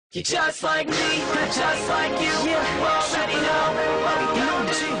You're just like me, just like you. Yeah. Already know what we gon'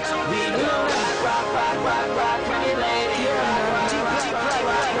 do. We gon' rock, pretty lady. Rock,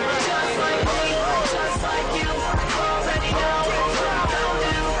 rock. You're just like me, just like you. Already know what we gon'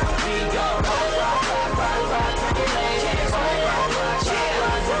 do. We gon' rock, pretty lady. Rock,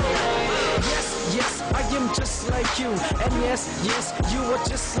 pretty lady. Yes, I am just like you. And yes, you are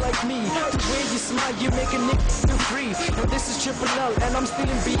just like me. The way you smile, you make a nigga feel free. And this is Triple L, and I'm still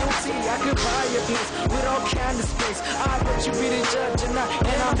in B.O.T. I could buy a place with all kind of space. I let you be the judge, and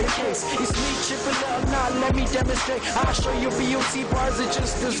I'm the case. It's me, Triple L, now let me demonstrate. I'll show you B.O.T. bars are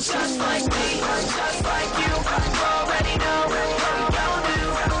just as cool. Just like me, just like you. Already know what we gon' do.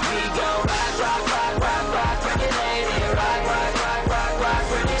 We gon' rock, pretty lady. Rock,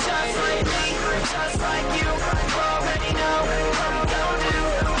 pretty. Just like me, just like you. Already know what we gon' do.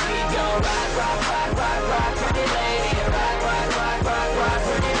 We gon' rock, pretty lady. Rock,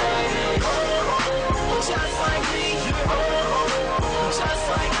 pretty lady. Just like me, just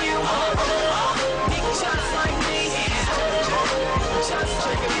like you. Just like me, just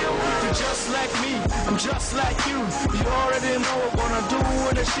like you. You're just like me, I'm just like you. You already know what I'm gonna do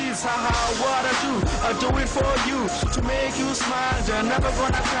in the sheets. Haha, what I do it for you. To make you smile, you're never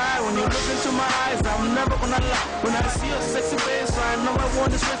gonna cry. When you look into my eyes, I'm never gonna lie. When I see your sexy face, I know I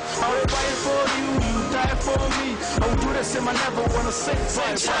want this face. I will fight for you, you die for me. I will do the same, I never wanna say.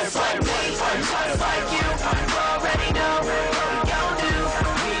 Just like me, just like you. You already know what we gon' do.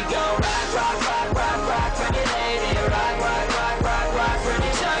 We gon' rock, pretty lady. Rock, pretty.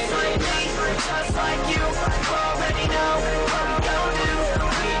 Just like me, just like you. You already know what we gon' do.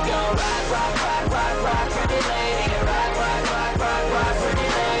 We gon' rock, pretty lady. Rock, pretty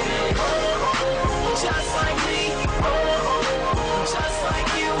lady. Just like me, just like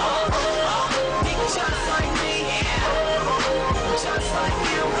you. Just like me, just like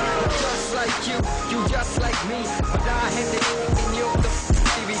you. Just like you just like me. But I had the in you, the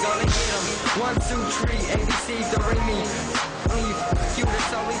we gonna get them. 1, 2, 3, ABC, the ring me. Only you,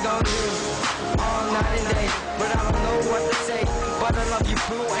 that's all we gonna do. All night and day, but I don't know what to say. But I love you,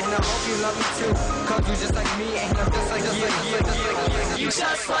 boo, and I hope you love me too. Cause you just like me, and I'm just like you. You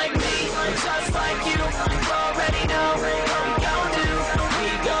just like me, just like you. You already know what we gon' do.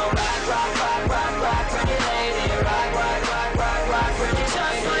 We gon' rock, pretty lady. Rock, pretty.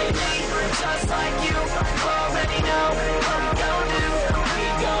 Just like me, just like you. You already know what we gon' do. We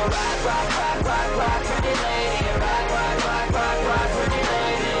gon' rock,